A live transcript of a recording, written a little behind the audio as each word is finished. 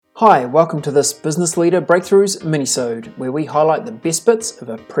Hi, welcome to this Business Leader Breakthroughs minisode, where we highlight the best bits of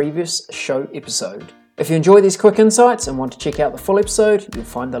a previous show episode. If you enjoy these quick insights and want to check out the full episode, you'll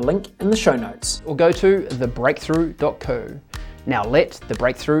find the link in the show notes. Or go to thebreakthrough.co. Now let the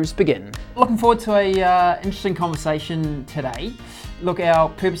breakthroughs begin. Looking forward to a interesting conversation today. Look, our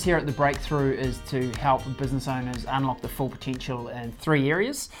purpose here at The Breakthrough is to help business owners unlock the full potential in three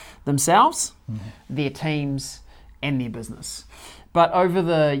areas: themselves, their teams, and their business. But over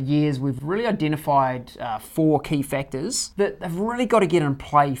the years, we've really identified four key factors that they've really got to get in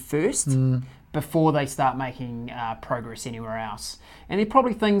play first before they start making progress anywhere else. And they're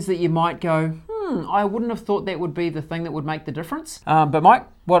probably things that you might go, I wouldn't have thought that would be the thing that would make the difference. But Mike,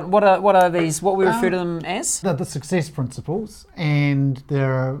 what are these, what we refer to them as? The success principles, and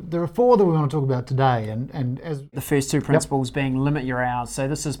there are four that we want to talk about today. And as the first two principles being limit your hours. So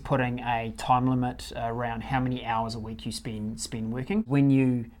this is putting a time limit around how many hours a week you spend working. When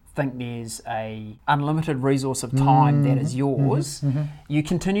you think there's a unlimited resource of time that is yours, you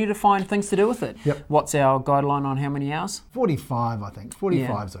continue to find things to do with it. What's our guideline on how many hours? 45, I think.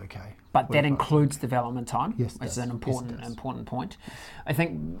 45 is okay. But that includes development time, yes, which is an important point. I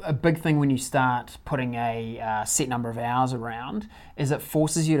think a big thing when you start putting a set number of hours around is it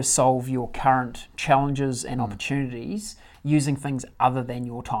forces you to solve your current challenges and opportunities using things other than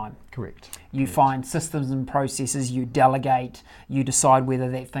your time. Correct. You find systems and processes, you delegate, you decide whether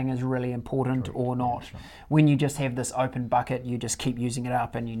that thing is really important or not. Right. When you just have this open bucket, you just keep using it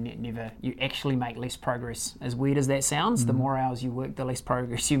up and you actually make less progress. As weird as that sounds, the more hours you work, the less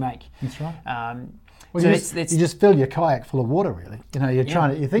progress you make. That's right. Well, you just fill your kayak full of water, really. You know, you're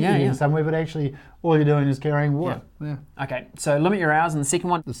you're thinking you're getting somewhere, but actually all you're doing is carrying water. Okay, so limit your hours, and the second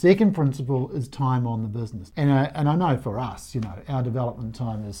one? The second principle is time on the business. And I know for us, you know, our development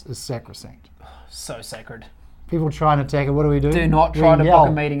time is sacrosanct. So sacred. People try and attack it, what do we do? Do not try to book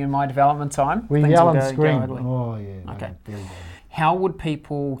a meeting in my development time. We yell and scream. Oh, yeah. Okay. Very bad. How would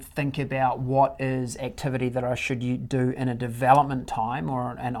people think about what is activity that I should do in a development time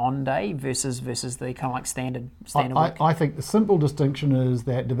or an on day versus the kind of like standard week? I think the simple distinction is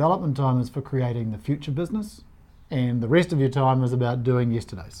that development time is for creating the future business, and the rest of your time is about doing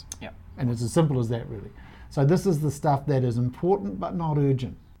yesterday's. Yep. And it's as simple as that, really. So this is the stuff that is important but not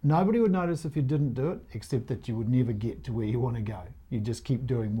urgent. Nobody would notice if you didn't do it, except that you would never get to where you want to go. You just keep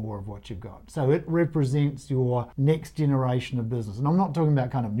doing more of what you've got. So it represents your next generation of business. And I'm not talking about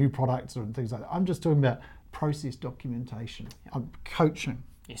kind of new products or things like that. I'm just talking about process documentation, coaching,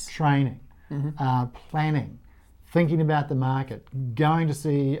 training, planning, thinking about the market, going to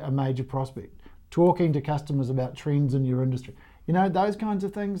see a major prospect, talking to customers about trends in your industry. You know, those kinds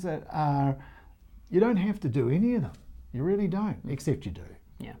of things that are, you don't have to do any of them. You really don't, except you do.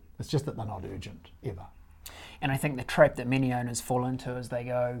 Yeah. It's just that they're not urgent, ever. And I think the trap that many owners fall into is they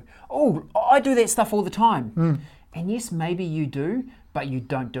go, oh, I do that stuff all the time. And yes, maybe you do, but you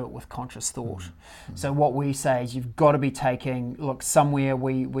don't do it with conscious thought. So what we say is you've got to be taking, somewhere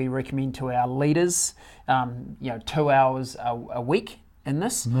we recommend to our leaders, 2 hours a week in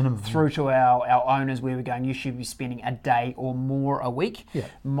this, minimum, through to our owners where we're going, you should be spending a day or more a week.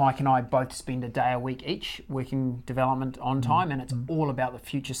 Mike and I both spend a day a week each working development on time, and it's all about the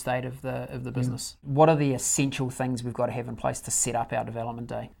future state of the business. What are the essential things we've got to have in place to set up our development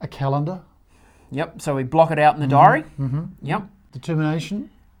day? A calendar. Yep, so we block it out in the diary. Yep.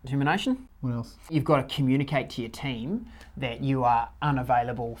 Determination. What else? You've got to communicate to your team that you are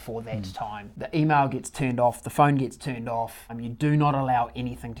unavailable for that time. The email gets turned off, the phone gets turned off. You do not allow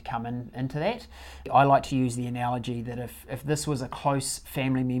anything to come into that. I like to use the analogy that if this was a close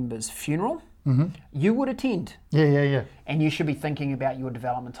family member's funeral, you would attend. Yeah. And you should be thinking about your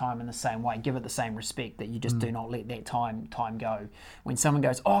development time in the same way. Give it the same respect, that you just do not let that time go. When someone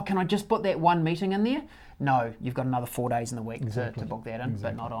goes, oh, can I just put that one meeting in there? No, you've got another 4 days in the week to book that in,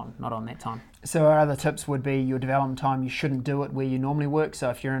 but not on that time. So our other tips would be your development time, you shouldn't do it where you normally work. So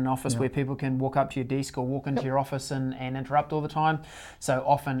if you're in an office where people can walk up to your desk or walk into your office and interrupt all the time, so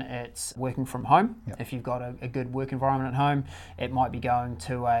often it's working from home. If you've got a good work environment at home, it might be going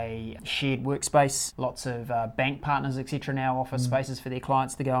to a shared workspace. Lots of bank partners, etc. now offer spaces for their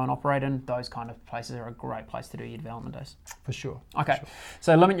clients to go and operate in. Those kind of places are a great place to do your development days. For sure. Okay,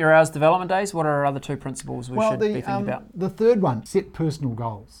 so limit your hours development days. What are our other two principles we should be thinking about? The third one, set personal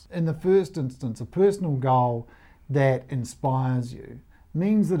goals. In the first instance, a personal goal that inspires you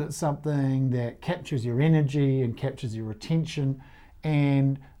means that it's something that captures your energy and captures your attention,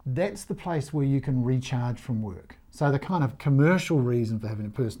 and that's the place where you can recharge from work. So the kind of commercial reason for having a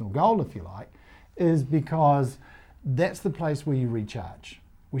personal goal, if you like, is because that's the place where you recharge.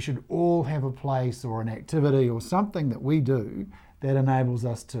 We should all have a place or an activity or something that we do that enables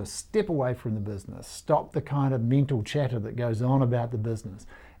us to step away from the business, stop the kind of mental chatter that goes on about the business,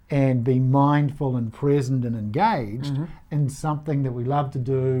 and be mindful and present and engaged in something that we love to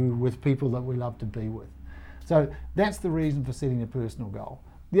do with people that we love to be with. So that's the reason for setting a personal goal.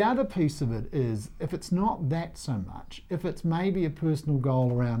 The other piece of it is, if it's not that so much, if it's maybe a personal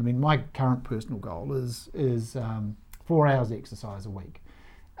goal around, I mean, my current personal goal is 4 hours exercise a week.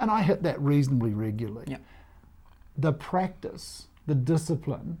 And I hit that reasonably regularly. Yep. The practice, the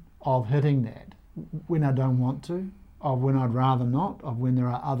discipline of hitting that when I don't want to, of when I'd rather not, of when there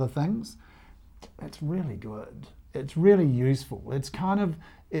are other things, it's really good. It's really useful.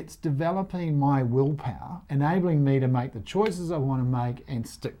 It's developing my willpower, enabling me to make the choices I want to make and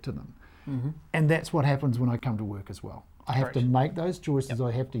stick to them. And that's what happens when I come to work as well. I have to make those choices.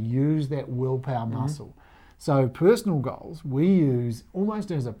 I have to use that willpower muscle. So personal goals we use almost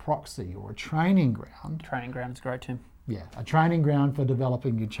as a proxy or a training ground. Training ground is a great term. Yeah, a training ground for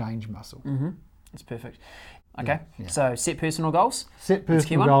developing your change muscle. That's perfect. Okay, so set personal goals. Set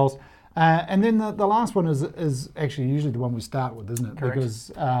personal goals. And then the last one is actually usually the one we start with, isn't it? Correct.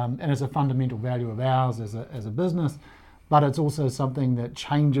 Because and it's a fundamental value of ours as a business, but it's also something that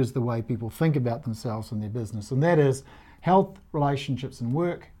changes the way people think about themselves and their business, and that is health, relationships, and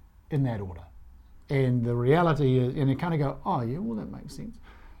work in that order. And the reality is, and you kind of go, oh yeah, well that makes sense,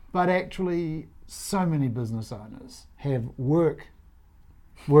 but actually so many business owners have work,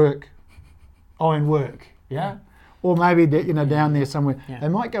 yeah. Or maybe down there somewhere, they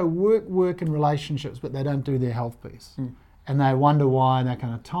might go work, and relationships, but they don't do their health piece. And they wonder why they're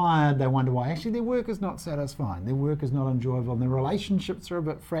kind of tired. They wonder why actually their work is not satisfying. Their work is not enjoyable, and their relationships are a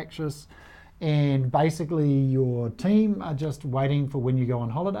bit fractious. And basically your team are just waiting for when you go on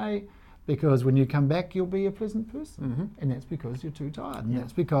holiday, because when you come back you'll be a pleasant person. And that's because you're too tired. And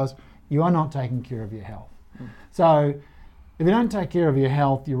that's because you are not taking care of your health. So if you don't take care of your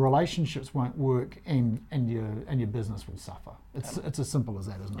health, your relationships won't work, and your business will suffer. It's as simple as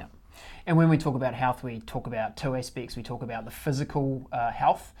that, isn't it? And when we talk about health, we talk about two aspects. We talk about the physical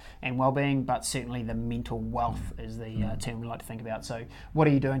health and well-being, but certainly the mental wealth is the term we like to think about. So what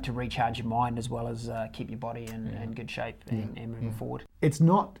are you doing to recharge your mind as well as keep your body in good shape and moving forward? It's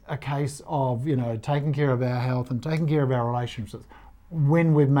not a case of taking care of our health and taking care of our relationships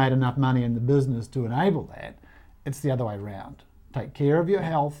when we've made enough money in the business to enable that. It's the other way around. Take care of your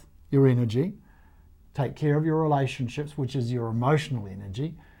health, your energy. Take care of your relationships, which is your emotional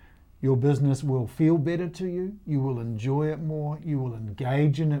energy. Your business will feel better to you. You will enjoy it more. You will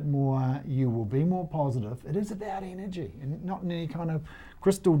engage in it more. You will be more positive. It is about energy, and not in any kind of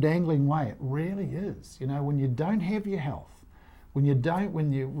crystal dangling way. It really is. When you don't have your health, when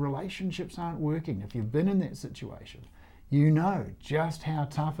your relationships aren't working, if you've been in that situation, you know just how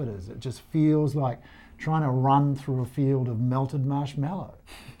tough it is. It just feels like trying to run through a field of melted marshmallow.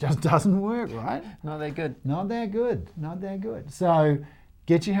 It just doesn't work, right? Not that good. Not that good. So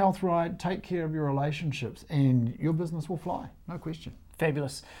get your health right, take care of your relationships, and your business will fly, no question.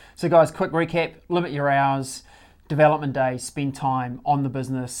 Fabulous. So guys, quick recap, limit your hours, development day, spend time on the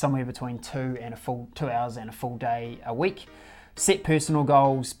business, somewhere between 2 hours and a full day a week. Set personal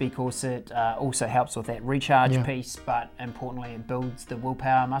goals because it also helps with that recharge piece, but importantly it builds the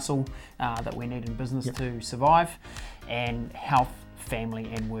willpower muscle that we need in business to survive, and health, family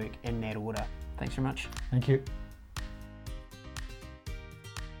and work in that order. Thanks very much. Thank you.